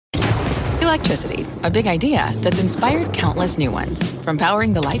Electricity, a big idea that's inspired countless new ones. From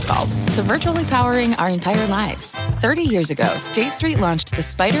powering the light bulb to virtually powering our entire lives. 30 years ago, State Street launched the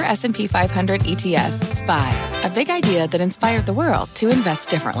Spider S&P 500 ETF, SPY. A big idea that inspired the world to invest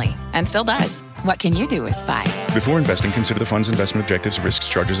differently. And still does. What can you do with SPY? Before investing, consider the fund's investment objectives, risks,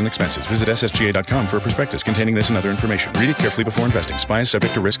 charges, and expenses. Visit ssga.com for a prospectus containing this and other information. Read it carefully before investing. SPY is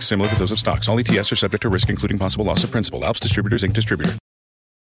subject to risks similar to those of stocks. All ETFs are subject to risk, including possible loss of principal. Alps Distributors, Inc. Distributor.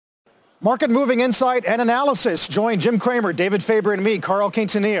 Market moving insight and analysis. Join Jim Cramer, David Faber, and me, Carl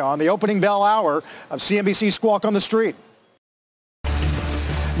Quintanilla, on the opening bell hour of CNBC Squawk on the Street.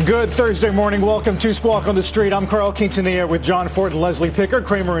 Good Thursday morning. Welcome to Squawk on the Street. I'm Carl Quintanilla with John Fortt and Leslie Picker.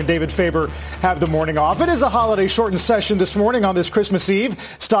 Cramer and David Faber have the morning off. It is a holiday shortened session this morning on this Christmas Eve.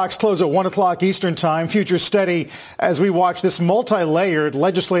 Stocks close at 1 o'clock Eastern time. Futures steady as we watch this multi-layered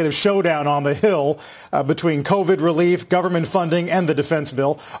legislative showdown on the Hill between COVID relief, government funding, and the defense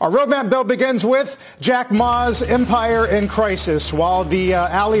bill. Our roadmap, though, begins with Jack Ma's empire in crisis. While the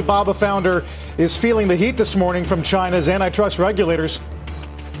Alibaba founder is feeling the heat this morning from China's antitrust regulators.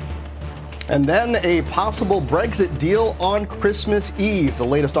 And then a possible Brexit deal on Christmas Eve. The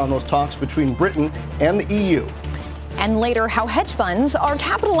latest on those talks between Britain and the EU. And later, how hedge funds are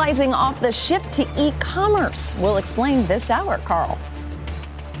capitalizing off the shift to e-commerce. We'll explain this hour, Carl.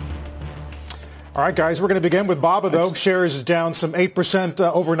 All right, guys, we're going to begin with BABA, though. Shares is down some 8%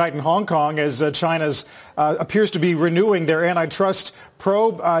 overnight in Hong Kong as China's appears to be renewing their antitrust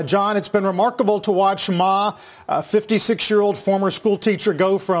probe. John, it's been remarkable to watch Ma, a 56-year-old former school teacher,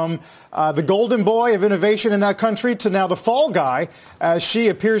 go from the golden boy of innovation in that country to now the fall guy, as she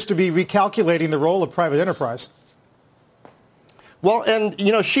appears to be recalculating the role of private enterprise. Well, and,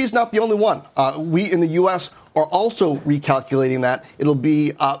 she's not the only one. We in the U.S. are also recalculating that. It'll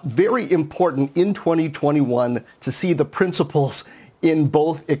be very important in 2021 to see the principles in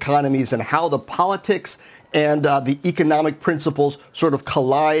both economies and how the politics and the economic principles sort of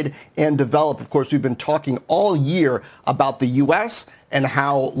collide and develop. Of course, we've been talking all year about the U.S. and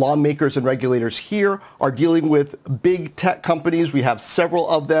how lawmakers and regulators here are dealing with big tech companies. We have several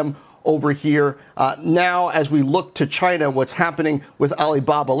of them over here. Now, as we look to China, what's happening with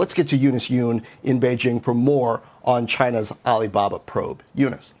Alibaba, let's get to Eunice Yoon in Beijing for more on China's Alibaba probe.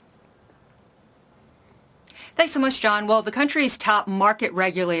 Eunice. Thanks so much, John. Well, the country's top market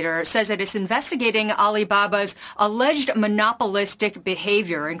regulator says that it's investigating Alibaba's alleged monopolistic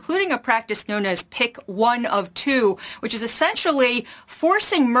behavior, including a practice known as pick one of two, which is essentially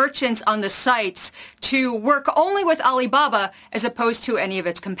forcing merchants on the sites to work only with Alibaba as opposed to any of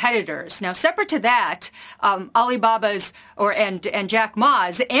its competitors. Now, separate to that, Alibaba's and Jack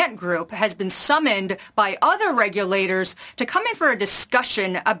Ma's Ant Group has been summoned by other regulators to come in for a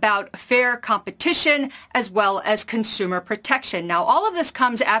discussion about fair competition as well as consumer protection. Now, all of this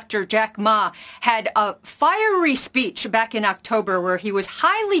comes after Jack Ma had a fiery speech back in October where he was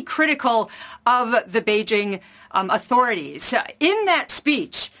highly critical of the Beijing authorities. In that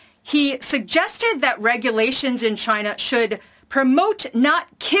speech, he suggested that regulations in China should promote, not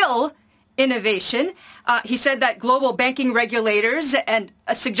kill, innovation. He said that global banking regulators and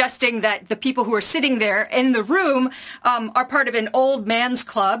suggesting that the people who are sitting there in the room are part of an old man's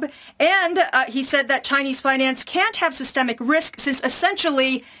club. And he said that Chinese finance can't have systemic risk since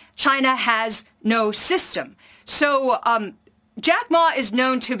essentially China has no system. So Jack Ma is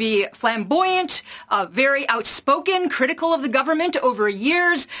known to be flamboyant, very outspoken, critical of the government over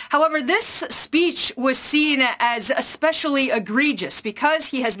years. However, this speech was seen as especially egregious because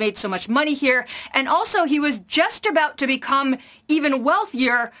he has made so much money here. And also, he was just about to become even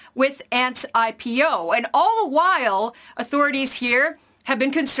wealthier with Ant's IPO. And all the while, authorities here have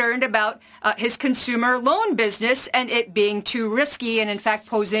been concerned about his consumer loan business and it being too risky and, in fact,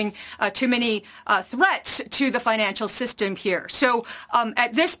 posing too many threats to the financial system here. So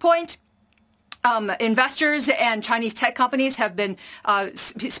at this point, investors and Chinese tech companies have been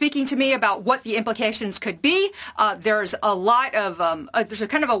speaking to me about what the implications could be. There's a lot of, there's a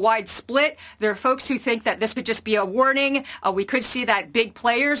kind of a wide split. There are folks who think that this could just be a warning. We could see that big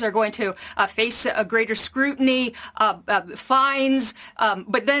players are going to face a greater scrutiny, fines.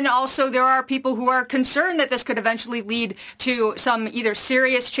 But then also there are people who are concerned that this could eventually lead to some either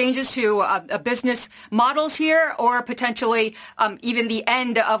serious changes to business models here or potentially even the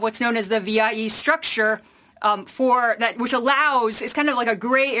end of what's known as the VIE structure for that, which allows, it's kind of like a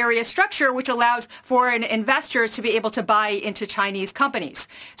gray area structure, which allows foreign investors to be able to buy into Chinese companies.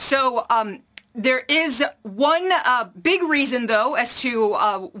 So There is one big reason, though, as to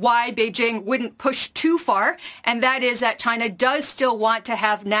why Beijing wouldn't push too far, and that is that China does still want to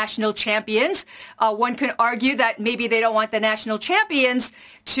have national champions. One can argue that maybe they don't want the national champions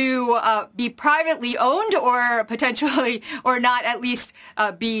to be privately owned or potentially, or not at least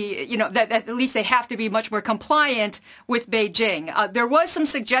that at least they have to be much more compliant with Beijing. There was some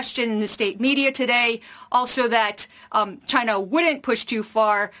suggestion in the state media today also that China wouldn't push too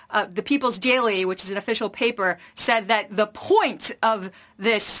far. The People's Daily, which is an official paper, said that the point of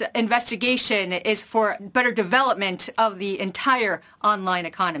this investigation is for better development of the entire online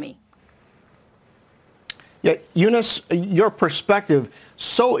economy. Yeah, Eunice, your perspective,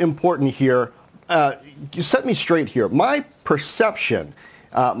 so important here. You set me straight here. My perception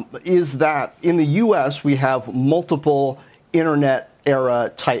is that in the U.S. we have multiple internet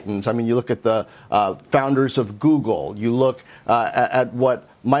era titans. I mean, you look at the founders of Google. You look at what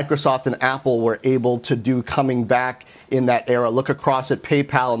Microsoft and Apple were able to do coming back in that era. Look across at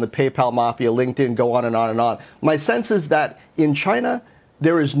PayPal and the PayPal mafia, LinkedIn, go on and on and on. My sense is that in China,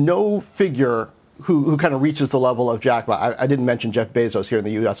 there is no figure who kind of reaches the level of Jack Ma. I didn't mention Jeff Bezos here in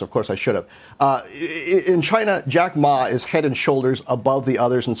the U.S. Of course, I should have. In China, Jack Ma is head and shoulders above the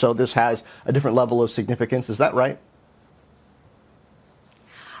others, and so this has a different level of significance. Is that right?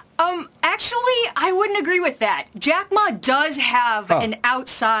 Actually, I wouldn't agree with that. Jack Ma does have an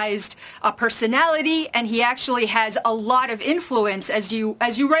outsized personality, and he actually has a lot of influence, as you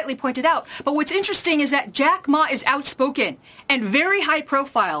rightly pointed out. But what's interesting is that Jack Ma is outspoken and very high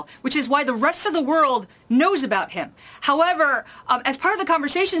profile, which is why the rest of the world knows about him. However, as part of the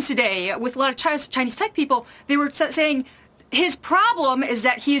conversations today with a lot of Chinese tech people, they were saying his problem is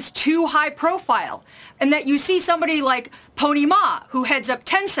that he is too high profile, and that you see somebody like Pony Ma, who heads up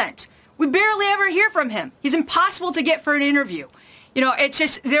Tencent. We barely ever hear from him. He's impossible to get for an interview. It's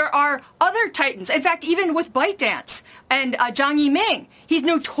just there are other titans. In fact, even with ByteDance and Zhang Yiming, he's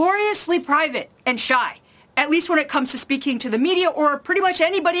notoriously private and shy, at least when it comes to speaking to the media or pretty much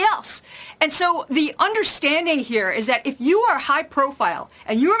anybody else. And so the understanding here is that if you are high profile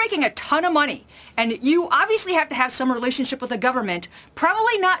and you are making a ton of money and you obviously have to have some relationship with the government,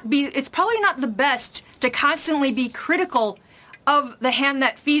 it's probably not the best to constantly be critical of the hand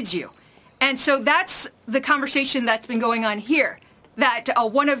that feeds you. And so that's the conversation that's been going on here, that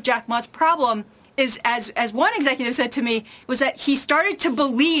one of Jack Ma's problem is, as one executive said to me, was that he started to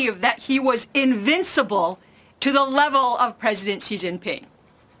believe that he was invincible to the level of President Xi Jinping.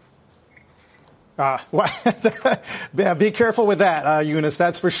 Be careful with that, Eunice,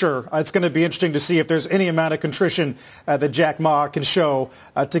 that's for sure. It's going to be interesting to see if there's any amount of contrition that Jack Ma can show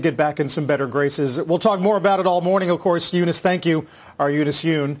to get back in some better graces. We'll talk more about it all morning, of course. Eunice, thank you. Our Eunice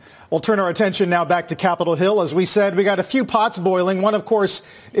Yoon. We'll turn our attention now back to Capitol Hill. As we said, we got a few pots boiling. One, of course,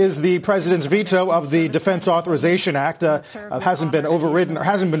 is the president's veto of the Defense Authorization Act. Hasn't been overridden or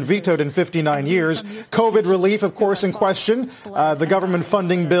hasn't been vetoed in 59 years. COVID relief, of course, in question. The government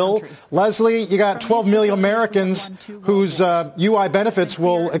funding bill. Leslie, you got 12 million Americans whose UI benefits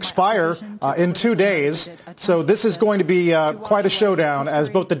will expire in 2 days. So this is going to be quite a showdown as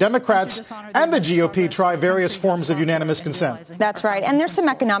both the Democrats and the GOP try various forms of unanimous consent. That's right. And there's some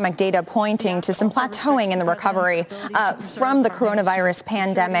economic data pointing to some plateauing in the recovery from the coronavirus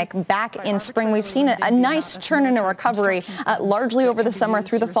pandemic. Back in spring, we've seen a nice churn in a recovery, largely over the summer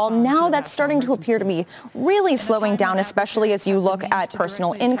through the fall. Now that's starting to appear to be really slowing down, especially as you look at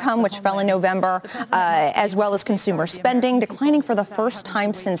personal income, which fell in November, as well as consumer spending, declining for the first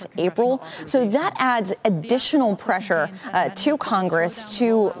time since April. So that adds additional pressure to Congress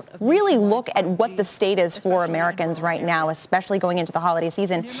to really look at what the state is for Americans right now, especially going into the holiday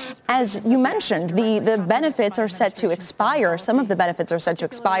season. As you mentioned, the benefits are set to expire. Some of the benefits are set to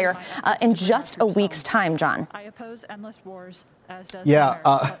expire in just a week's time, John. I oppose endless wars, as does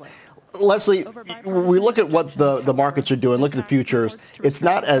Leslie, we look at what the markets are doing, look at the futures. It's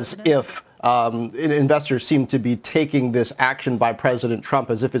not as if investors seem to be taking this action by President Trump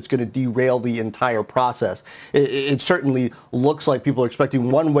as if it's going to derail the entire process. It certainly looks like people are expecting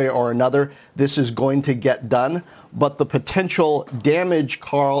one way or another this is going to get done. But the potential damage,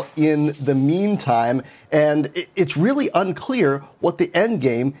 Carl, in the meantime, and it's really unclear what the end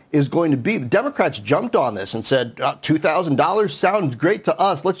game is going to be. The Democrats jumped on this and said, $2,000 sounds great to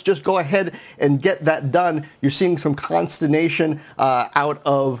us. Let's just go ahead and get that done. You're seeing some consternation out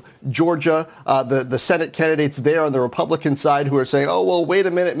of Georgia. The Senate candidates there on the Republican side who are saying, oh, well, wait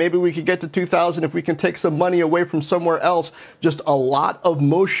a minute, maybe we could get to $2,000 if we can take some money away from somewhere else. Just a lot of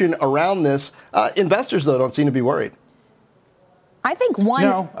motion around this. Investors, though, don't seem to be worried. I think one...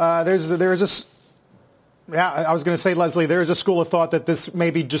 No, there's a... Yeah, I was going to say, Leslie, there is a school of thought that this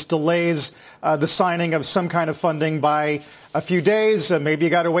maybe just delays the signing of some kind of funding by a few days. Maybe you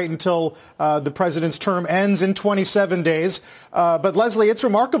got to wait until the president's term ends in 27 days. But Leslie, it's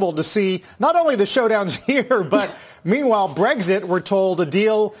remarkable to see not only the showdowns here, but meanwhile, Brexit, we're told a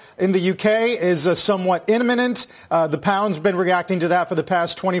deal in the UK is somewhat imminent. The pound's been reacting to that for the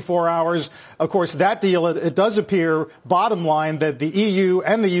past 24 hours. Of course, that deal, it does appear, bottom line, that the EU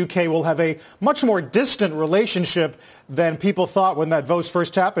and the UK will have a much more distant relationship than people thought when that vote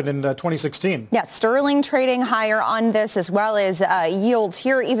first happened in 2016. Yeah, sterling trading higher on this, as well as yields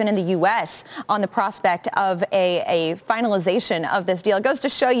here, even in the U.S., on the prospect of a finalization of this deal. It goes to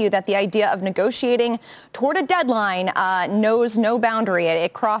show you that the idea of negotiating toward a deadline knows no boundary.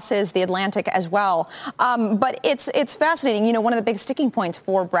 It crosses the Atlantic as well. But it's fascinating. You know, one of the big sticking points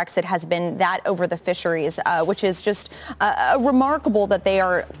for Brexit has been that over the fisheries, which is just remarkable that they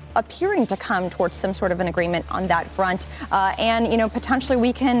are appearing to come towards some sort of an agreement on that front. And, you know, potentially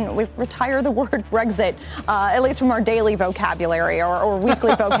we retire the word Brexit, at least from our daily vocabulary or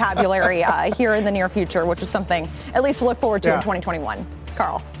weekly vocabulary here in the near future, which is something at least to look forward to in 2021.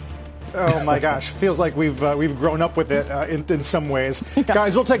 Carl. Oh, my gosh. Feels like we've grown up with it in some ways.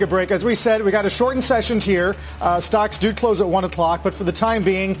 Guys, we'll take a break. As we said, we got a shortened sessions here. Stocks do close at 1 o'clock. But for the time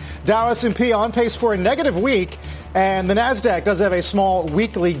being, Dow S&P on pace for a negative week. And the NASDAQ does have a small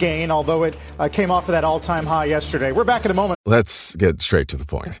weekly gain, although it came off of that all-time high yesterday. We're back in a moment. Let's get straight to the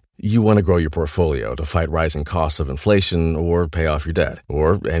point. You want to grow your portfolio to fight rising costs of inflation or pay off your debt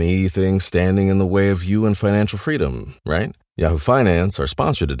or anything standing in the way of you and financial freedom, right? Yahoo Finance, our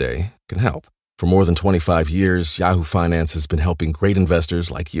sponsor today, can help. For more than 25 years, Yahoo Finance has been helping great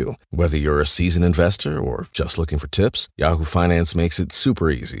investors like you. Whether you're a seasoned investor or just looking for tips, Yahoo Finance makes it super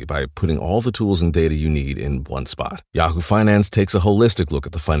easy by putting all the tools and data you need in one spot. Yahoo Finance takes a holistic look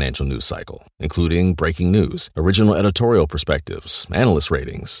at the financial news cycle, including breaking news, original editorial perspectives, analyst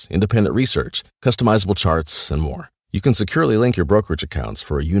ratings, independent research, customizable charts, and more. You can securely link your brokerage accounts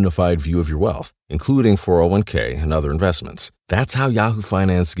for a unified view of your wealth, including 401k and other investments. That's how Yahoo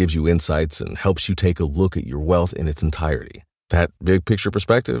Finance gives you insights and helps you take a look at your wealth in its entirety. That big picture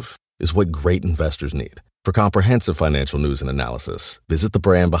perspective is what great investors need. For comprehensive financial news and analysis, visit the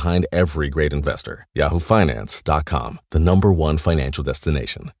brand behind every great investor, yahoofinance.com, the #1 financial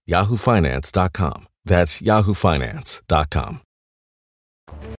destination, yahoofinance.com. That's yahoofinance.com.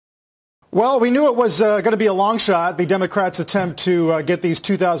 Well, we knew it was going to be a long shot. The Democrats' attempt to get these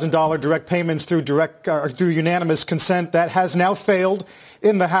 $2,000 direct payments through unanimous consent. That has now failed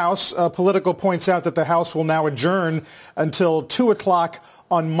in the House. Politico points out that the House will now adjourn until 2 o'clock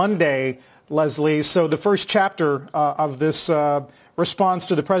on Monday, Leslie. So the first chapter of this response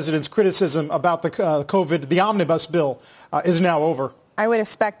to the president's criticism about the omnibus bill is now over. I would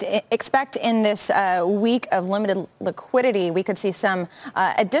expect in this week of limited liquidity, we could see some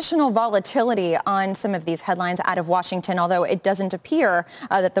additional volatility on some of these headlines out of Washington, although it doesn't appear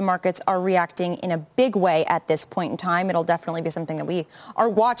that the markets are reacting in a big way at this point in time. It'll definitely be something that we are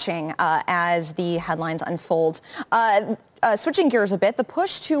watching as the headlines unfold. Switching gears a bit, the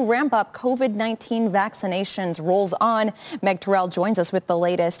push to ramp up COVID-19 vaccinations rolls on. Meg Terrell joins us with the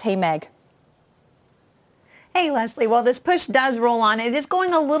latest. Hey, Meg. Hey, Leslie. Well, this push does roll on. It is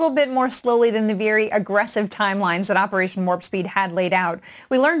going a little bit more slowly than the very aggressive timelines that Operation Warp Speed had laid out.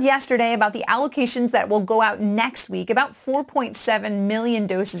 We learned yesterday about the allocations that will go out next week, about 4.7 million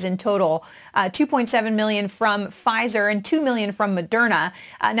doses in total, 2.7 million from Pfizer and 2 million from Moderna.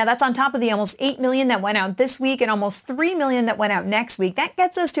 Now, that's on top of the almost 8 million that went out this week and almost 3 million that went out next week. That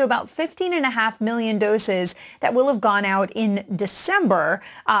gets us to about 15.5 million doses that will have gone out in December.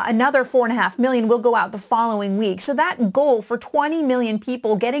 Another 4.5 million will go out the following week. So that goal for 20 million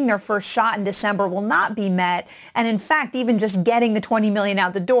people getting their first shot in December will not be met. And in fact, even just getting the 20 million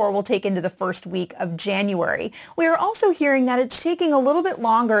out the door will take into the first week of January. We are also hearing that it's taking a little bit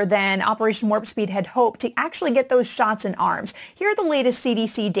longer than Operation Warp Speed had hoped to actually get those shots in arms. Here are the latest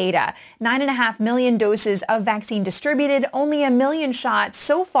CDC data. 9.5 million doses of vaccine distributed, only 1 million shots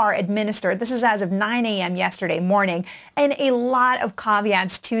so far administered. This is as of 9 a.m. yesterday morning. And a lot of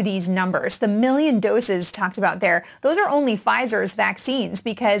caveats to these numbers. The 1 million doses talked about there, those are only Pfizer's vaccines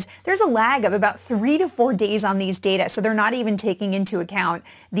because there's a lag of about 3 to 4 days on these data. So they're not even taking into account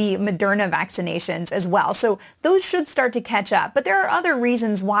the Moderna vaccinations as well. So those should start to catch up. But there are other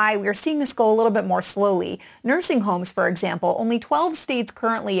reasons why we're seeing this go a little bit more slowly. Nursing homes, for example, only 12 states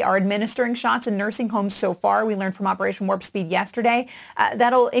currently are administering shots in nursing homes so far. We learned from Operation Warp Speed yesterday.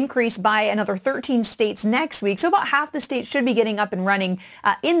 That'll increase by another 13 states next week. So about half the states should be getting up and running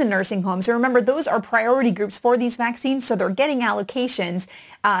in the nursing homes. So remember, those are priority groups for these vaccines, so they're getting allocations,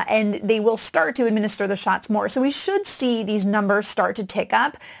 and they will start to administer the shots more. So we should see these numbers start to tick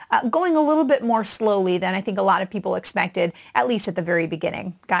up, going a little bit more slowly than I think a lot of people expected, at least at the very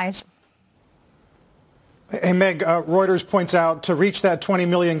beginning. Guys? Hey, Meg, Reuters points out to reach that 20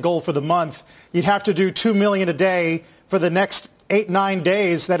 million goal for the month, you'd have to do 2 million a day for the next 8-9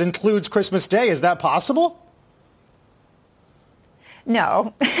 days. That includes Christmas Day. Is that possible?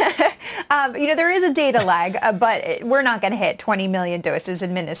 No. There is a data lag, but we're not going to hit 20 million doses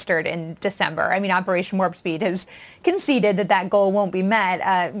administered in December. I mean, Operation Warp Speed has conceded that goal won't be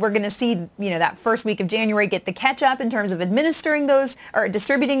met. We're going to see, that first week of January get the catch up in terms of administering those or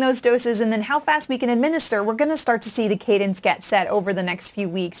distributing those doses, and then how fast we can administer. We're going to start to see the cadence get set over the next few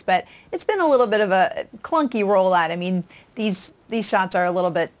weeks, but it's been a little bit of a clunky rollout. I mean, these shots are a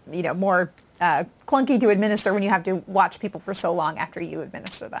little bit, more clunky to administer when you have to watch people for so long after you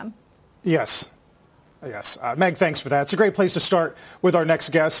administer them. Yes. Meg, thanks for that. It's a great place to start with our next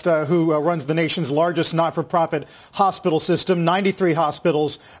guest, who runs the nation's largest not-for-profit hospital system, 93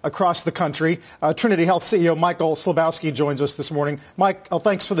 hospitals across the country. Trinity Health CEO Michael Slabowski joins us this morning. Mike,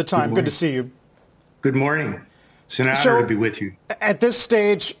 thanks for the time. Good to see you. Good morning. It's an honor to be with you. At this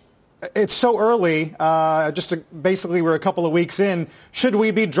stage, it's so early, basically we're a couple of weeks in. Should we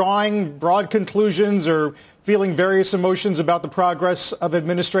be drawing broad conclusions or feeling various emotions about the progress of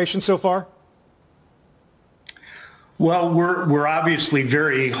administration so far? Well, we're obviously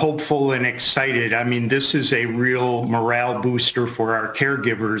very hopeful and excited. I mean, this is a real morale booster for our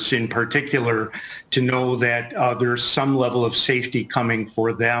caregivers in particular, to know that there's some level of safety coming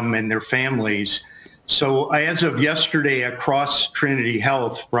for them and their families. So as of yesterday, across Trinity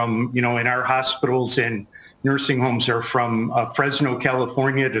Health, from, in our hospitals and nursing homes are from Fresno,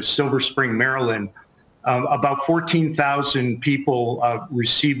 California to Silver Spring, Maryland, about 14,000 people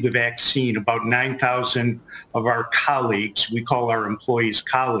received the vaccine, about 9,000 of our colleagues, we call our employees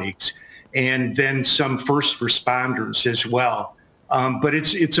colleagues, and then some first responders as well. But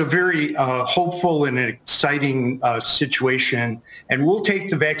it's a very hopeful and exciting situation, and we'll take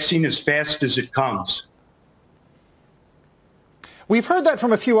the vaccine as fast as it comes. We've heard that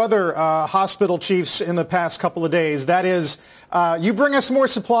from a few other hospital chiefs in the past couple of days. That is, you bring us more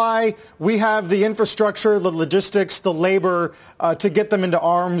supply, we have the infrastructure, the logistics, the labor to get them into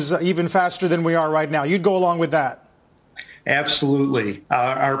arms even faster than we are right now. You'd go along with that? Absolutely.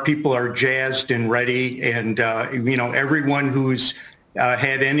 Our people are jazzed and ready, and everyone who's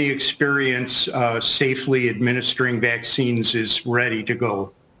had any experience safely administering vaccines is ready to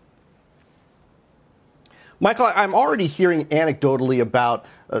go. Michael, I'm already hearing anecdotally about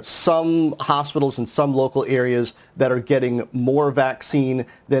some hospitals in some local areas that are getting more vaccine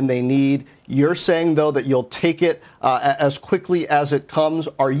than they need. You're saying, though, that you'll take it as quickly as it comes.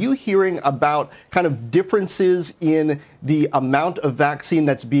 Are you hearing about kind of differences in the amount of vaccine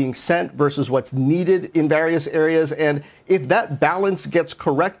that's being sent versus what's needed in various areas? And if that balance gets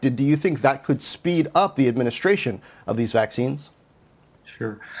corrected, do you think that could speed up the administration of these vaccines?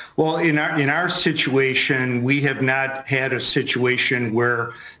 Sure. Well, in our situation, we have not had a situation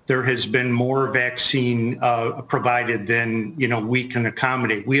where there has been more vaccine provided than we can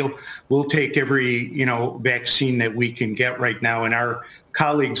accommodate. We'll take every vaccine that we can get right now, and our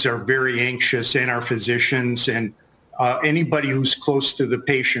colleagues are very anxious, and our physicians and anybody who's close to the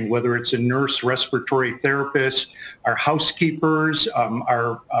patient, whether it's a nurse, respiratory therapist, our housekeepers,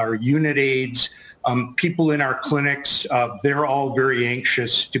 our unit aides. People in our clinics, they're all very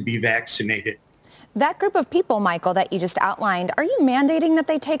anxious to be vaccinated. That group of people, Michael, that you just outlined, are you mandating that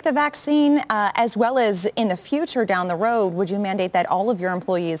they take the vaccine as well as in the future down the road? Would you mandate that all of your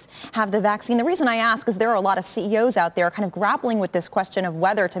employees have the vaccine? The reason I ask is there are a lot of CEOs out there kind of grappling with this question of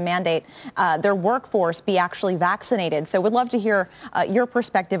whether to mandate their workforce be actually vaccinated. So we'd love to hear your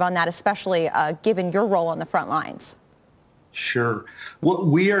perspective on that, especially given your role on the front lines. Sure. Well,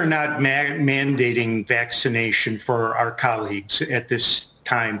 we are not mandating vaccination for our colleagues at this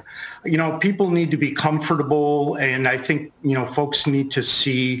time. People need to be comfortable, and I think, folks need to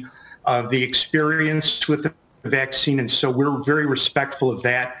see the experience with the vaccine, and so we're very respectful of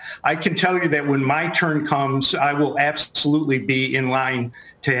that. I can tell you that when my turn comes, I will absolutely be in line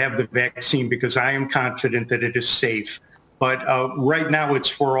to have the vaccine because I am confident that it is safe. But right now, it's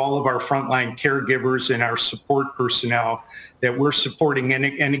for all of our frontline caregivers and our support personnel that we're supporting. And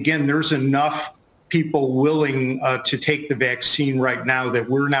again, there's enough people willing to take the vaccine right now that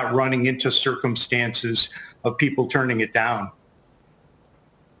we're not running into circumstances of people turning it down.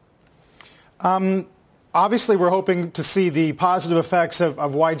 Obviously, we're hoping to see the positive effects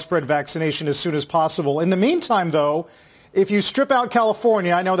of widespread vaccination as soon as possible. In the meantime, though, if you strip out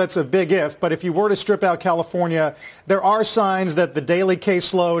California, I know that's a big if, but if you were to strip out California, there are signs that the daily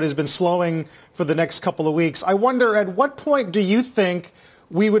caseload has been slowing for the next couple of weeks. I wonder, at what point do you think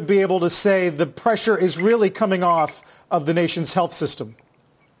we would be able to say the pressure is really coming off of the nation's health system?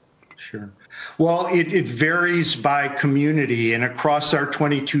 Sure. Well, it varies by community and across our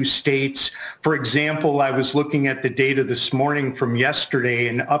 22 states. For example, I was looking at the data this morning from yesterday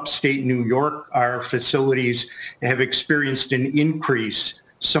in upstate New York. Our facilities have experienced an increase.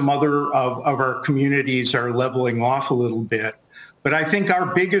 Some other of our communities are leveling off a little bit. But I think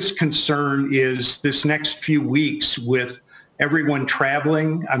our biggest concern is this next few weeks with everyone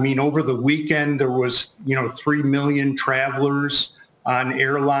traveling. I mean, over the weekend, there was, 3 million travelers on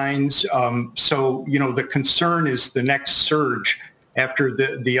airlines. So, the concern is the next surge after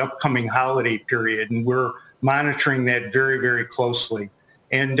the upcoming holiday period. And we're monitoring that very, very closely.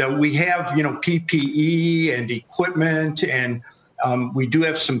 And we have, PPE and equipment, and we do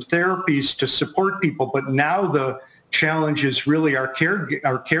have some therapies to support people. But now the challenge is really our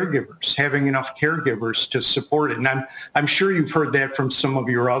caregivers, having enough caregivers to support it. And I'm sure you've heard that from some of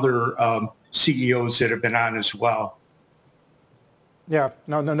your other CEOs that have been on as well. Yeah,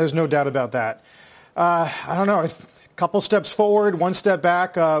 no, there's no doubt about that. I don't know, a couple steps forward, one step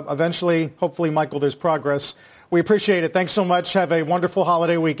back. Eventually, hopefully, Michael, there's progress. We appreciate it. Thanks so much. Have a wonderful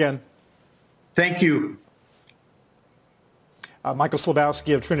holiday weekend. Thank you. Michael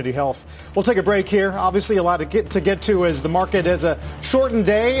Slabowski of Trinity Health. We'll take a break here. Obviously, a lot to get to as the market has a shortened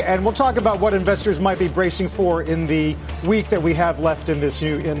day, and we'll talk about what investors might be bracing for in the week that we have left in this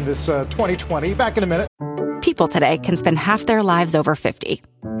 2020. Back in a minute. People today can spend half their lives over 50.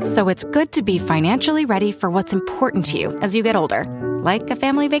 So it's good to be financially ready for what's important to you as you get older, like a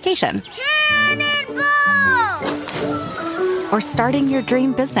family vacation. Or starting your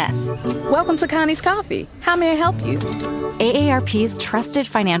dream business. Welcome to Connie's Coffee. How may I help you? AARP's trusted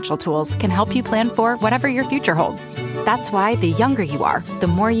financial tools can help you plan for whatever your future holds. That's why the younger you are, the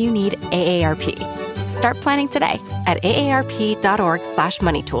more you need AARP. Start planning today at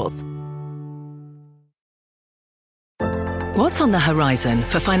aarp.org/moneytools. What's on the horizon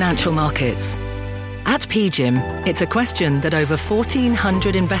for financial markets? At PGIM, it's a question that over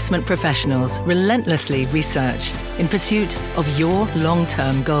 1,400 investment professionals relentlessly research in pursuit of your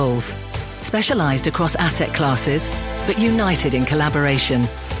long-term goals. Specialized across asset classes, but united in collaboration,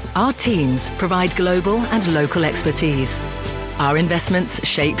 our teams provide global and local expertise. Our investments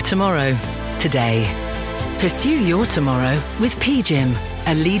shape tomorrow, today. Pursue your tomorrow with PGIM,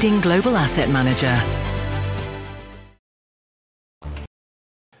 a leading global asset manager.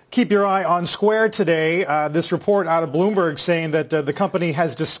 Keep your eye on Square today. This report out of Bloomberg saying that the company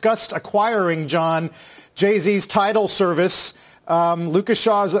has discussed acquiring Jay-Z's Tidal service. Lucas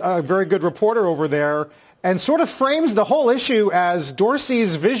Shaw is a very good reporter over there and sort of frames the whole issue as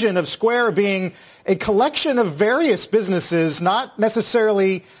Dorsey's vision of Square being a collection of various businesses, not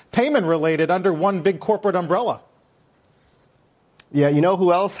necessarily payment related, under one big corporate umbrella. Yeah, you know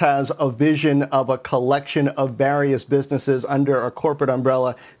who else has a vision of a collection of various businesses under a corporate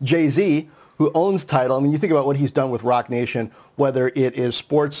umbrella? Jay-Z, who owns Tidal. I mean, you think about what he's done with Roc Nation, whether it is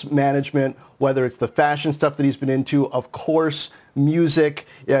sports management, whether it's the fashion stuff that he's been into, of course, music.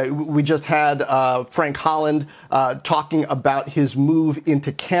 We just had Frank Holland talking about his move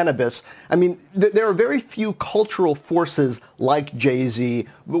into cannabis. I mean, there are very few cultural forces like Jay-Z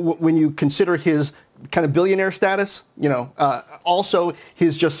when you consider his kind of billionaire status, also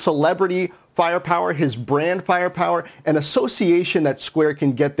his just celebrity firepower, his brand firepower, and association that Square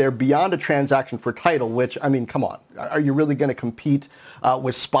can get there beyond a transaction for Tidal, which, I mean, come on. Are you really going to compete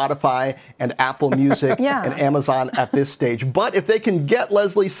with Spotify and Apple Music and Amazon at this stage? But if they can get,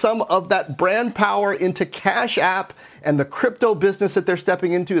 Leslie, some of that brand power into Cash App and the crypto business that they're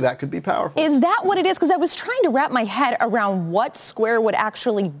stepping into, that could be powerful. Is that what it is? Because I was trying to wrap my head around what Square would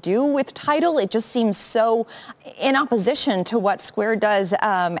actually do with Tidal. It just seems so in opposition to what Square does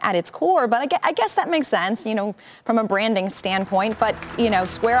at its core. But I guess that makes sense, from a branding standpoint. But,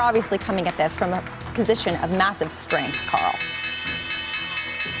 Square obviously coming at this from a position of massive strength, Carl.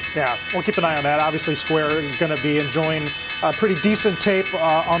 Yeah, we'll keep an eye on that. Obviously, Square is going to be enjoying a pretty decent tape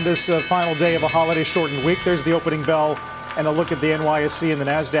on this final day of a holiday-shortened week. There's the opening bell and a look at the NYSE and the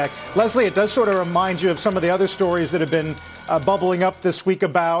NASDAQ. Leslie, it does sort of remind you of some of the other stories that have been bubbling up this week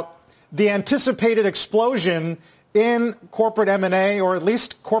about the anticipated explosion in corporate M&A, or at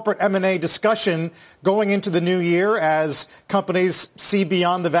least corporate M&A discussion going into the new year as companies see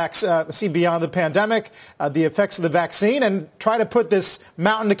beyond the pandemic, the effects of the vaccine, and try to put this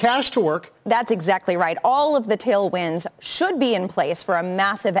mountain of cash to work That's exactly right. All of the tailwinds should be in place for a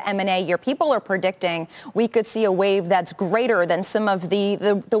massive M&A year. People are predicting we could see a wave that's greater than some of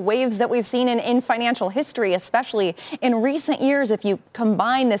the waves that we've seen in financial history, especially in recent years. If you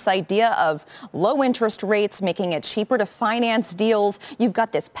combine this idea of low interest rates, making it cheaper to finance deals, you've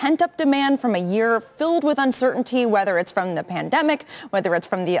got this pent-up demand from a year filled with uncertainty, whether it's from the pandemic, whether it's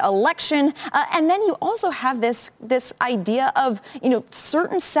from the election. And then you also have this idea of,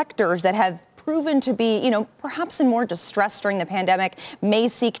 certain sectors that have proven to be, perhaps in more distress during the pandemic, may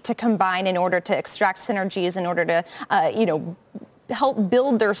seek to combine in order to extract synergies, in order to, help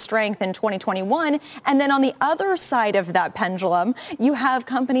build their strength in 2021. And then on the other side of that pendulum, you have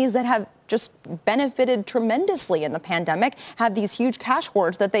companies that have just benefited tremendously in the pandemic, have these huge cash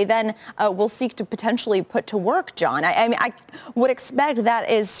hoards that they then will seek to potentially put to work, John. I would expect that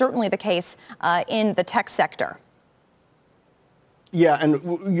is certainly the case in the tech sector. Yeah, and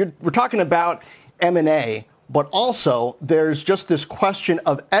we're talking about M&A, but also there's just this question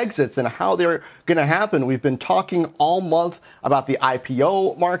of exits and how they're going to happen. We've been talking all month about the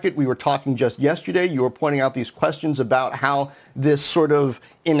IPO market. We were talking just yesterday. You were pointing out these questions about how this sort of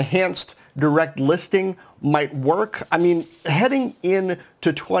enhanced direct listing might work. I mean, heading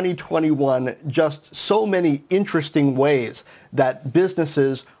into 2021, just so many interesting ways that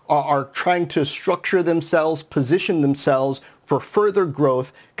businesses are trying to structure themselves, position themselves for further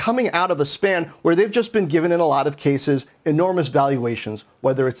growth, coming out of a span where they've just been given, in a lot of cases, enormous valuations,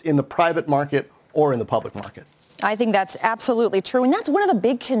 whether it's in the private market or in the public market. I think that's absolutely true. And that's one of the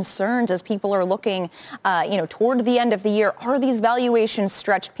big concerns as people are looking, toward the end of the year. Are these valuations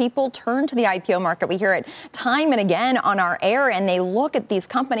stretched? People turn to the IPO market. We hear it time and again on our air, and they look at these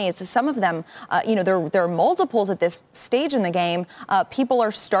companies. Some of them, there are multiples at this stage in the game. People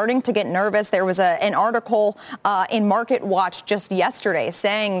are starting to get nervous. There was an article in Market Watch just yesterday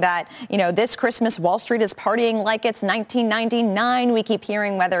saying that, this Christmas Wall Street is partying like it's 1999. We keep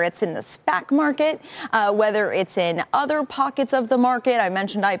hearing whether it's in the SPAC market, whether it's in other pockets of the market. I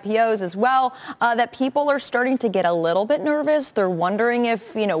mentioned IPOs as well, that people are starting to get a little bit nervous. They're wondering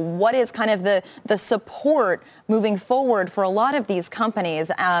if, what is kind of the support moving forward for a lot of these companies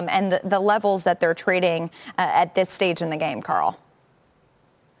and the levels that they're trading at this stage in the game, Carl.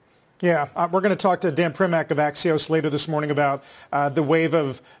 Yeah, we're going to talk to Dan Primack of Axios later this morning about the wave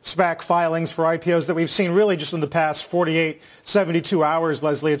of SPAC filings for IPOs that we've seen really just in the past 48, 72 hours,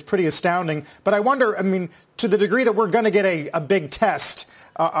 Leslie. It's pretty astounding. But I wonder, to the degree that we're going to get a big test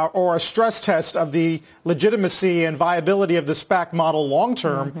or a stress test of the legitimacy and viability of the SPAC model long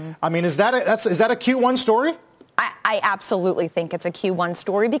term, is that a Q1 story? I absolutely think it's a Q1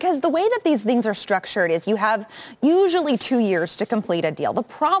 story because the way that these things are structured is you have usually 2 years to complete a deal. The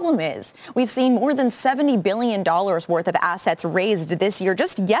problem is we've seen more than $70 billion worth of assets raised this year.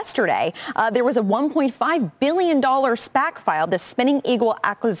 Just yesterday, there was a $1.5 billion SPAC filed, the Spinning Eagle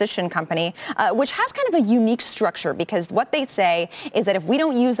Acquisition Company, which has kind of a unique structure because what they say is that if we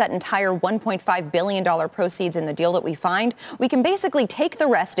don't use that entire $1.5 billion proceeds in the deal that we find, we can basically take the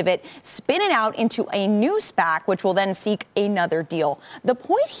rest of it, spin it out into a new SPAC, which will then seek another deal. The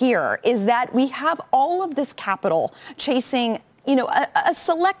point here is that we have all of this capital chasing a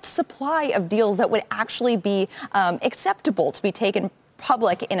select supply of deals that would actually be acceptable to be taken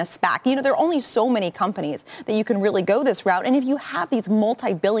public in a SPAC. There are only so many companies that you can really go this route. And if you have these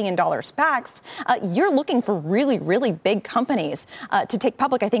multi-billion-dollar SPACs, you're looking for really, really big companies to take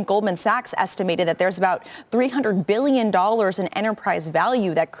public. I think Goldman Sachs estimated that there's about $300 billion in enterprise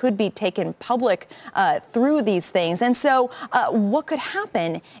value that could be taken public through these things. And so what could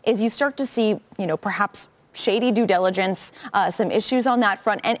happen is you start to see, perhaps shady due diligence, some issues on that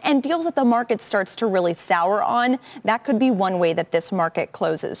front, and deals that the market starts to really sour on. That could be one way that this market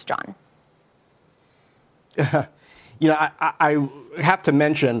closes, John. I have to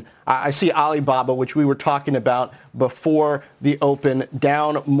mention, I see Alibaba, which we were talking about before the open,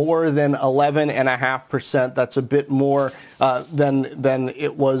 down more than 11.5%. That's a bit more than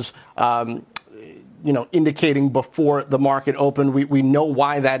it was indicating before the market opened. We know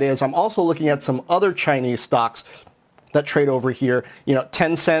why that is. I'm also looking at some other Chinese stocks that trade over here.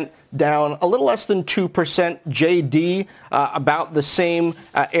 Tencent down a little less than 2%. JD about the same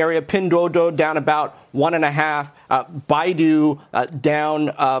area. Pinduoduo down about 1.5%. Baidu down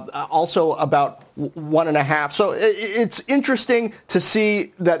also about 1.5%. So it's interesting to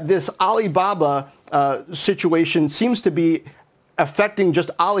see that this Alibaba situation seems to be affecting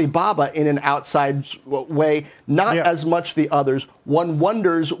just Alibaba in an outside way, not as much the others. One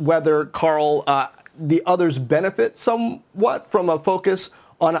wonders whether, Carl, the others benefit somewhat from a focus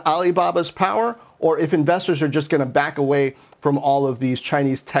on Alibaba's power, or if investors are just going to back away from all of these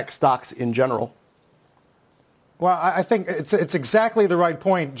Chinese tech stocks in general. Well, I think it's exactly the right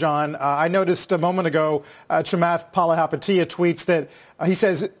point, John. I noticed a moment ago, Chamath Palihapitiya tweets that he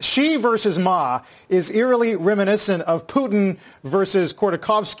says, Xi versus Ma is eerily reminiscent of Putin versus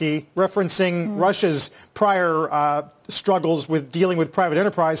Khodorkovsky, referencing Russia's prior struggles with dealing with private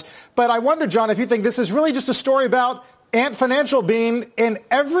enterprise. But I wonder, John, if you think this is really just a story about Ant Financial being in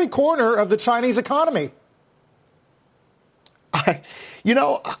every corner of the Chinese economy.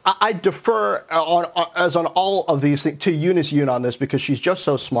 I defer on all of these things to Eunice Yoon on this because she's just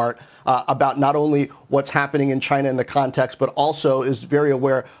so smart about not only what's happening in China in the context, but also is very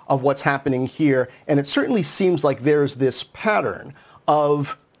aware of what's happening here. And it certainly seems like there's this pattern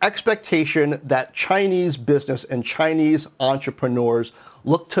of expectation that Chinese business and Chinese entrepreneurs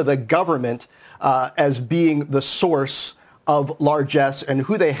look to the government as being the source of largesse and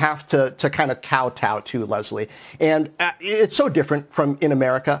who they have to kind of kowtow to, Leslie. And it's so different from in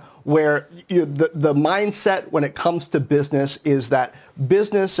America, where the mindset when it comes to business is that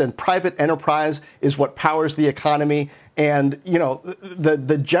business and private enterprise is what powers the economy. And,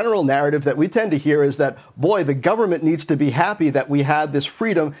 the general narrative that we tend to hear is that, boy, the government needs to be happy that we have this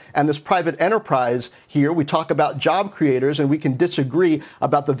freedom and this private enterprise here. We talk about job creators, and we can disagree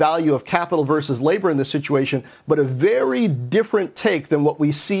about the value of capital versus labor in this situation, but a very different take than what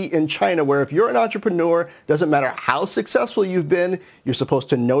we see in China, where if you're an entrepreneur, doesn't matter how successful you've been, you're supposed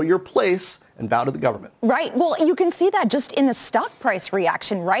to know your place and bow to the government. Right. Well, you can see that just in the stock price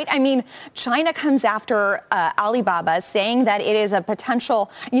reaction, right? I mean, China comes after Alibaba, saying that it is a potentially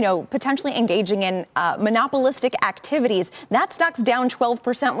engaging in monopolistic activities. That stock's down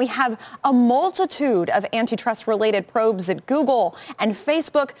 12%. We have a multitude of antitrust-related probes at Google and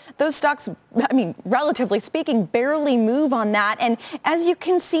Facebook. Those stocks, relatively speaking, barely move on that. And as you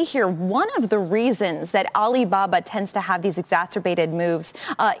can see here, one of the reasons that Alibaba tends to have these exacerbated moves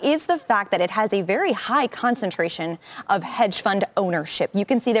is the fact that it has a very high concentration of hedge fund ownership. You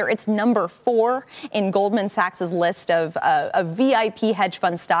can see there it's number 4 in Goldman Sachs' list of VIP hedge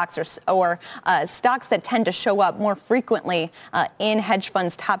fund stocks or stocks that tend to show up more frequently in hedge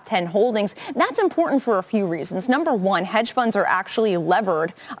funds' top 10 holdings. That's important for a few reasons. Number one, hedge funds are actually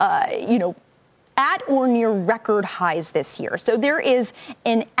levered, at or near record highs this year. So there is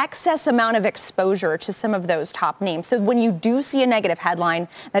an excess amount of exposure to some of those top names. So when you do see a negative headline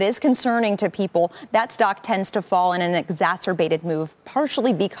that is concerning to people, that stock tends to fall in an exacerbated move,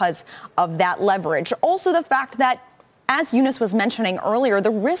 partially because of that leverage. Also the fact that, as Eunice was mentioning earlier,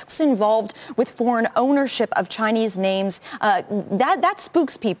 the risks involved with foreign ownership of Chinese names, that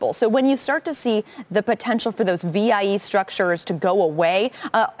spooks people. So when you start to see the potential for those VIE structures to go away,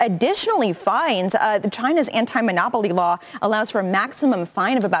 additionally fines, China's anti-monopoly law allows for a maximum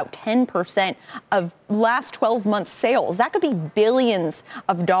fine of about 10% of last 12 months sales. That could be billions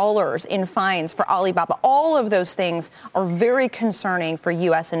of dollars in fines for Alibaba. All of those things are very concerning for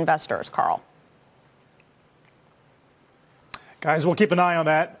U.S. investors, Carl. Guys, we'll keep an eye on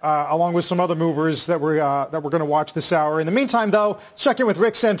that, along with some other movers that we're going to watch this hour. In the meantime, though, let's check in with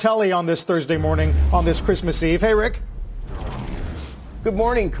Rick Santelli on this Thursday morning, on this Christmas Eve. Hey, Rick. Good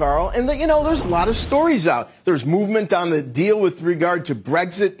morning, Carl. And, there's a lot of stories out. There's movement on the deal with regard to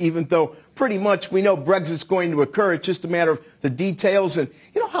Brexit, even though pretty much we know Brexit's going to occur. It's just a matter of the details and,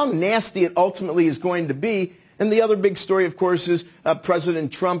 how nasty it ultimately is going to be. And the other big story, of course, is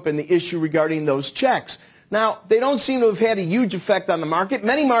President Trump and the issue regarding those checks. Now, they don't seem to have had a huge effect on the market.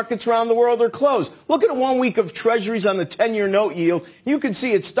 Many markets around the world are closed. Look at 1 week of treasuries on the 10-year note yield. You can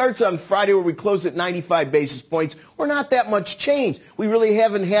see it starts on Friday where we closed at 95 basis points. We're not that much change. We really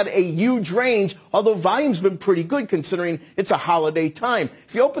haven't had a huge range, although volume's been pretty good considering it's a holiday time.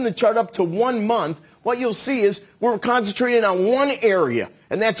 If you open the chart up to 1 month, what you'll see is we're concentrating on one area,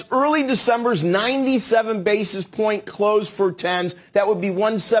 and that's early December's 97 basis point close for 10s. That would be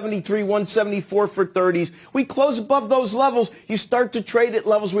 173, 174 for 30s. We close above those levels. You start to trade at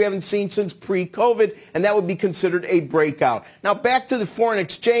levels we haven't seen since pre-COVID, and that would be considered a breakout. Now, back to the foreign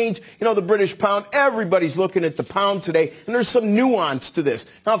exchange. The British pound, everybody's looking at the pound today, and there's some nuance to this.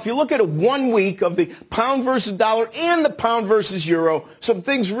 Now, if you look at 1 week of the pound versus dollar and the pound versus euro, some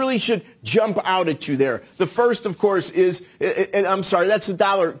things really should jump out at you there. The first, of course, is, that's the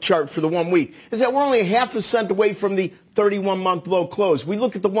dollar chart for the 1 week, is that we're only 0.5 cent away from the 31-month low close. We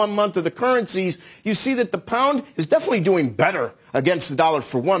look at the 1 month of the currencies, you see that the pound is definitely doing better against the dollar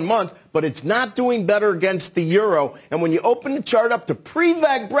for 1 month, but it's not doing better against the euro. And when you open the chart up to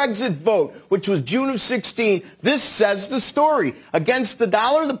pre-Brexit vote, which was June of 16, this says the story. Against the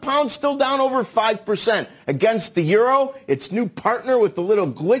dollar, the pound's still down over 5%. Against the euro, its new partner with the little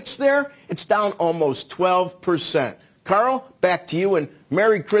glitch there, it's down almost 12%. Carl, back to you, and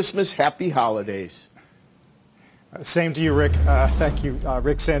Merry Christmas, Happy Holidays. Same to you, Rick. Thank you,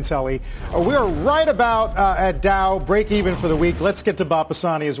 Rick Santelli. We're right about at Dow, break even for the week. Let's get to Bob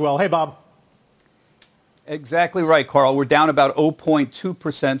Pisani as well. Hey, Bob. Exactly right, Carl. We're down about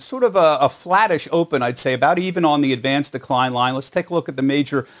 0.2%, sort of a flattish open, I'd say, about even on the advanced decline line. Let's take a look at the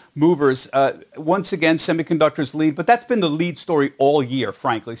major movers. Once again, semiconductors lead, but that's been the lead story all year,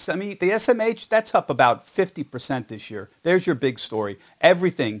 frankly. The SMH, that's up about 50% this year. There's your big story.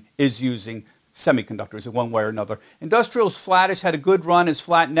 Everything is using semiconductors in one way or another. Industrials flattish, had a good run, is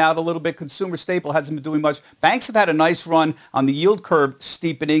flattened out a little bit. Consumer staple hasn't been doing much. Banks have had a nice run on the yield curve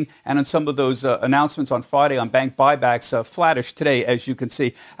steepening and on some of those announcements on Friday on bank buybacks, flattish today, as you can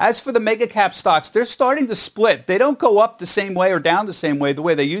see. As for the mega cap stocks, they're starting to split. They don't go up the same way or down the same way the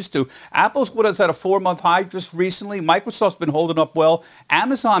way they used to. Apple's was at a 4-month high just recently. Microsoft's been holding up well.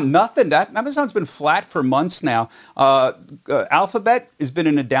 Amazon, nothing. Amazon's been flat for months now. Alphabet has been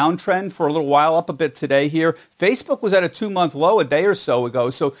in a downtrend for a little while, up a bit today here. Facebook was at a 2-month low a day or so ago.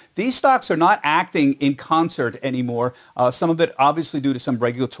 So these stocks are not acting in concert anymore. Some of it obviously due to some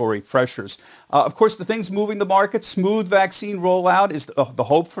regulatory pressures. Of course, the things moving the market, smooth vaccine rollout is the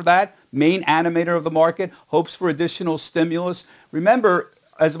hope for that. Main animator of the market, hopes for additional stimulus. Remember,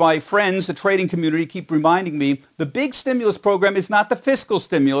 as my friends, the trading community, keep reminding me, the big stimulus program is not the fiscal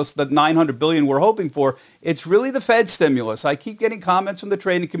stimulus, the $900 billion we're hoping for. It's really the Fed stimulus. I keep getting comments from the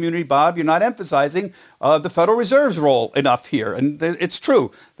trading community, Bob, you're not emphasizing the Federal Reserve's role enough here. And it's true.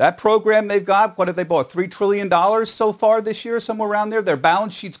 That program they've got, what have they bought, $3 trillion so far this year, somewhere around there? Their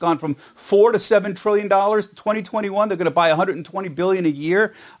balance sheet's gone from $4 to $7 trillion. 2021, they're going to buy $120 billion a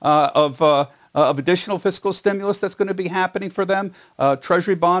year of additional fiscal stimulus that's going to be happening for them,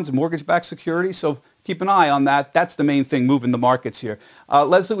 treasury bonds and mortgage-backed securities. So keep an eye on that. That's the main thing moving the markets here.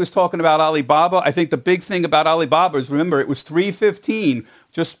 Leslie was talking about Alibaba. I think the big thing about Alibaba is, remember, it was $315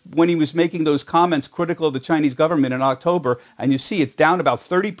 just when he was making those comments critical of the Chinese government in October. And you see it's down about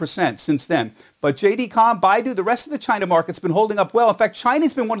 30% since then. But JD.com, Baidu, the rest of the China market's been holding up well. In fact,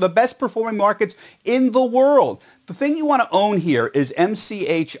 China's been one of the best performing markets in the world. The thing you want to own here is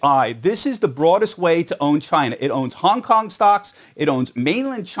MCHI. This is the broadest way to own China. It owns Hong Kong stocks, it owns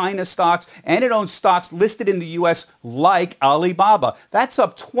mainland China stocks, and it owns stocks listed in the U.S. like Alibaba. That's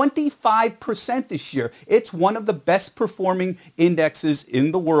up 25% this year. It's one of the best performing indexes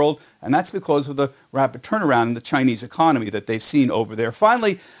in the world, and that's because of the rapid turnaround in the Chinese economy that they've seen over there.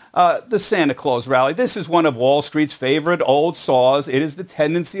 Finally, the Santa Claus rally. This is one of Wall Street's favorite old saws. It is the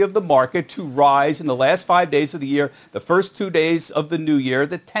tendency of the market to rise in the last 5 days of the year, the first 2 days of the new year.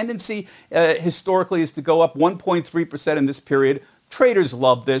 The tendency historically is to go up 1.3% in this period. Traders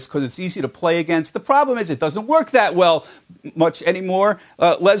love this because it's easy to play against. The problem is it doesn't work that well much anymore,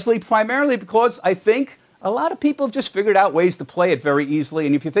 Leslie, primarily because I think a lot of people have just figured out ways to play it very easily.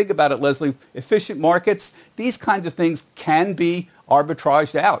 And if you think about it, Leslie, efficient markets, these kinds of things can be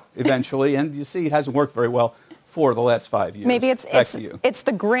arbitraged out eventually. And you see it hasn't worked very well for the last 5 years. Maybe it's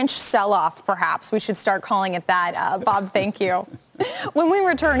the Grinch sell-off, perhaps. We should start calling it that. Bob, thank you. When we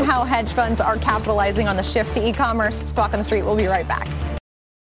return, how hedge funds are capitalizing on the shift to e-commerce. Squawk on the Street. We'll be right back.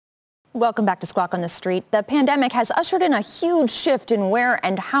 Welcome back to Squawk on the Street. The pandemic has ushered in a huge shift in where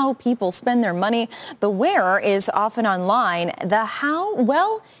and how people spend their money. The where is often online. The how,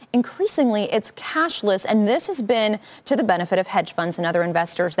 well, increasingly it's cashless, and this has been to the benefit of hedge funds and other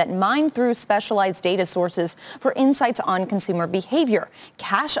investors that mine through specialized data sources for insights on consumer behavior.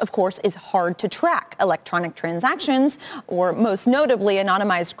 Cash, of course, is hard to track. Electronic transactions, or most notably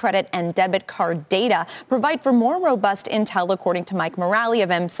anonymized credit and debit card data, provide for more robust intel, according to Mike Morali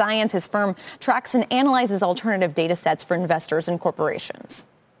of M Science. His firm tracks and analyzes alternative data sets for investors and corporations.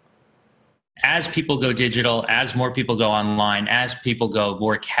 As people go digital, as more people go online, as people go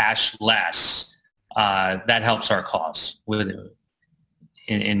more cashless, that helps our cause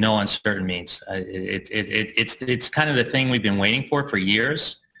in no uncertain means. It's kind of the thing we've been waiting for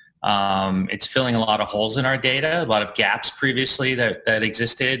years. It's filling a lot of holes in our data, a lot of gaps previously that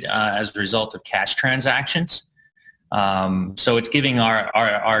existed as a result of cash transactions. So it's giving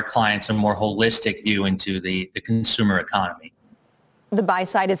our clients a more holistic view into the consumer economy. The buy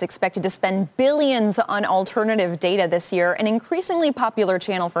side is expected to spend billions on alternative data this year, an increasingly popular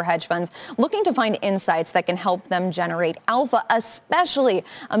channel for hedge funds looking to find insights that can help them generate alpha, especially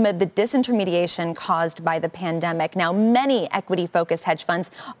amid the disintermediation caused by the pandemic. Now, many equity-focused hedge funds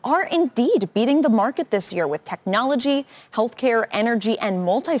are indeed beating the market this year, with technology, healthcare, energy, and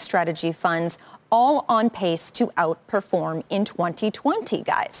multi-strategy funds all on pace to outperform in 2020,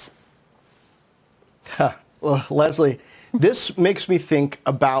 guys. Well, Leslie, this makes me think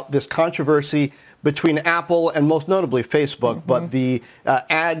about this controversy between Apple and most notably Facebook, but the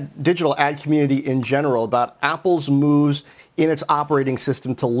digital ad community in general, about Apple's moves in its operating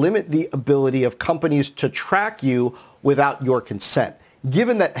system to limit the ability of companies to track you without your consent.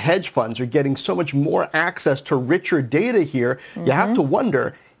 Given that hedge funds are getting so much more access to richer data here, you have to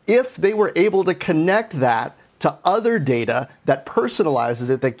wonder if they were able to connect that to other data that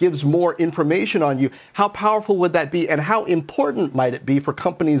personalizes it, that gives more information on you, how powerful would that be, and how important might it be for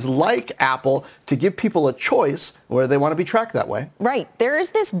companies like Apple to give people a choice where they want to be tracked that way? Right. There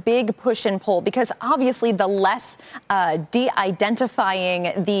is this big push and pull because obviously the less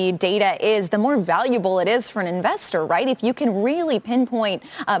de-identifying the data is, the more valuable it is for an investor, right? If you can really pinpoint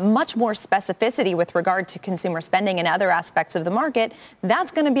much more specificity with regard to consumer spending and other aspects of the market,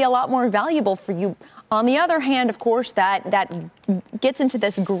 that's going to be a lot more valuable for you. On the other hand, of course, that gets into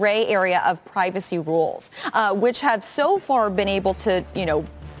this gray area of privacy rules, which have so far been able to,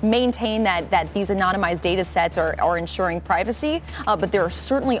 maintain that these anonymized data sets are ensuring privacy. But there are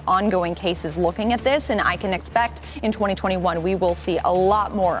certainly ongoing cases looking at this, and I can expect in 2021 we will see a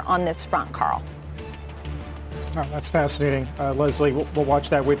lot more on this front, Carl. Oh, that's fascinating. Leslie, we'll watch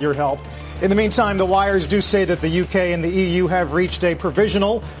that with your help. In the meantime, the wires do say that the UK and the EU have reached a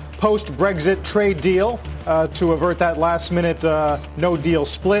provisional post-Brexit trade deal to avert that last-minute no-deal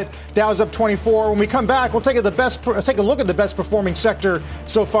split. Dow's up 24. When we come back, we'll take a look at the best-performing sector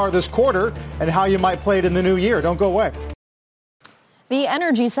so far this quarter and how you might play it in the new year. Don't go away. The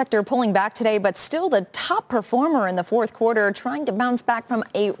energy sector pulling back today, but still the top performer in the fourth quarter, trying to bounce back from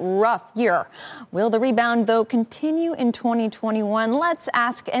a rough year. Will the rebound, though, continue in 2021? Let's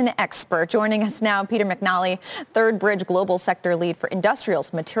ask an expert. Joining us now, Peter McNally, Third Bridge Global Sector Lead for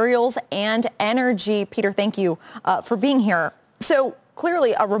Industrials, Materials, and Energy. Peter, thank you for being here. So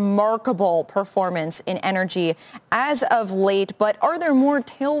clearly a remarkable performance in energy as of late, but are there more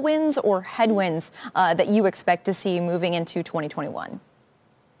tailwinds or headwinds that you expect to see moving into 2021?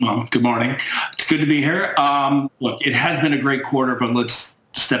 Well, good morning. It's good to be here. Look, it has been a great quarter, but let's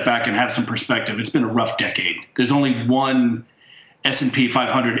step back and have some perspective. It's been a rough decade. There's only one S&P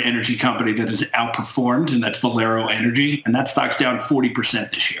 500 energy company that has outperformed, and that's Valero Energy, and that stock's down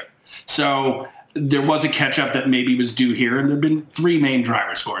 40% this year. So there was a catch-up that maybe was due here, and there have been three main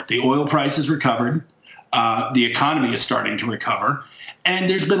drivers for it. The oil price has recovered, the economy is starting to recover, and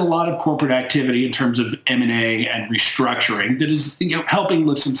there's been a lot of corporate activity in terms of M&A and restructuring that is helping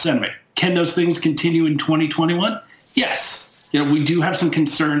lift some sentiment. Can those things continue in 2021? Yes. We do have some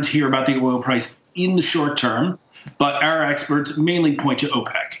concerns here about the oil price in the short term, but our experts mainly point to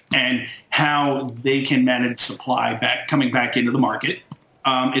OPEC and how they can manage supply coming back into the market.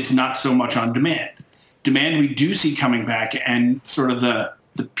 It's not so much on demand. Demand we do see coming back, and sort of the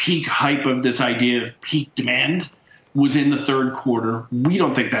peak hype of this idea of peak demand was in the third quarter. We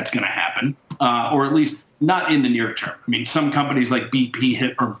don't think that's going to happen, or at least not in the near term. I mean, some companies like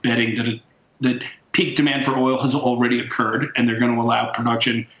BP are betting that peak demand for oil has already occurred, and they're going to allow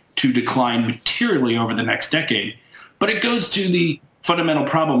production to decline materially over the next decade. But it goes to the fundamental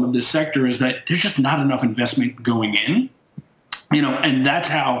problem of this sector is that there's just not enough investment going in. And that's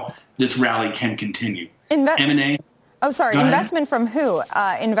how this rally can continue. M&A. Oh, sorry. Investment from who?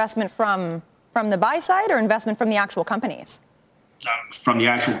 Investment from the buy side or investment from the actual companies? From the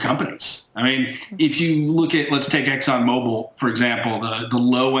actual companies. I mean, if you look at, let's take ExxonMobil, for example, the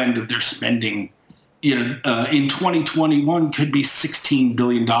low end of their spending, in 2021 could be $16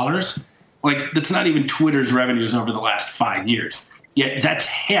 billion. Like, that's not even Twitter's revenues over the last 5 years. Yet that's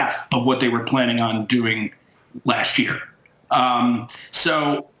half of what they were planning on doing last year.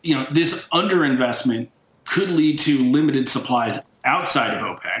 So, this underinvestment could lead to limited supplies outside of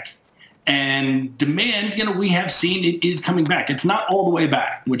OPEC. And demand, we have seen it is coming back. It's not all the way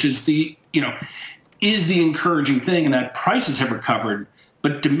back, which is the encouraging thing, and that prices have recovered.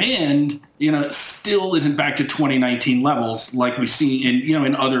 But demand, still isn't back to 2019 levels like we see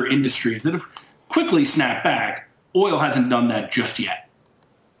in other industries that have quickly snapped back. Oil hasn't done that just yet.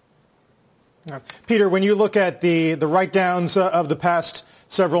 Peter, when you look at the write-downs of the past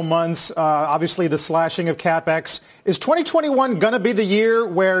several months, obviously the slashing of CapEx, is 2021 going to be the year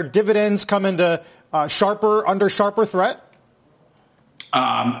where dividends come into sharper threat?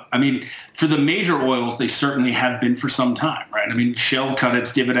 I mean, for the major oils, they certainly have been for some time, right? I mean, Shell cut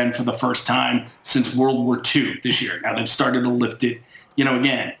its dividend for the first time since World War II this year. Now they've started to lift it,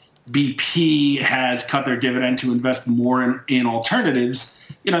 again. BP has cut their dividend to invest more in alternatives.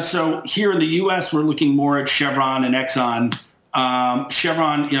 So here in the U.S., we're looking more at Chevron and Exxon.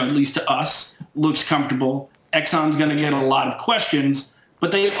 Chevron, at least to us, looks comfortable. Exxon's going to get a lot of questions,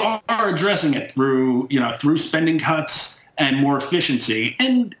 but they are addressing it through spending cuts and more efficiency.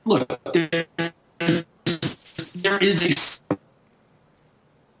 And look, there is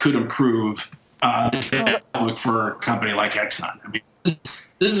could improve the outlook for a company like Exxon. I mean,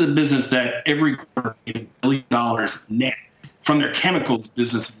 this is a business that every quarter $1 billion net from their chemicals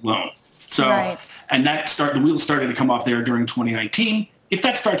business alone. So, right. And the wheels started to come off there during 2019. If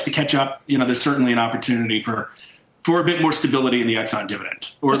that starts to catch up, there's certainly an opportunity for a bit more stability in the Exxon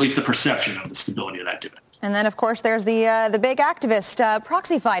dividend, or at least the perception of the stability of that dividend. And then, of course, there's the big activist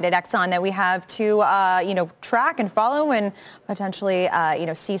proxy fight at Exxon that we have to, track and follow and potentially,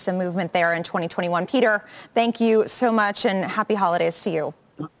 see some movement there in 2021. Peter, thank you so much and happy holidays to you.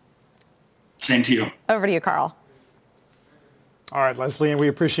 Same to you. Over to you, Carl. All right, Leslie, and we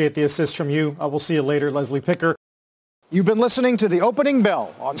appreciate the assist from you. We'll see you later, Leslie Picker. You've been listening to The Opening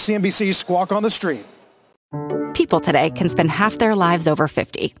Bell on CNBC's Squawk on the Street. People today can spend half their lives over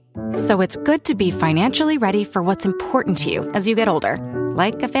 50. So it's good to be financially ready for what's important to you as you get older,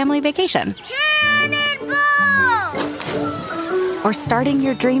 like a family vacation. Cannonball! Or starting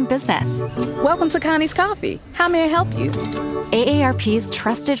your dream business. Welcome to Connie's Coffee. How may I help you? AARP's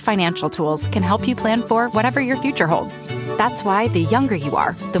trusted financial tools can help you plan for whatever your future holds. That's why the younger you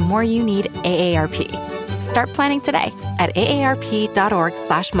are, the more you need AARP. Start planning today at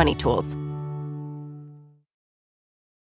aarp.org/moneytools.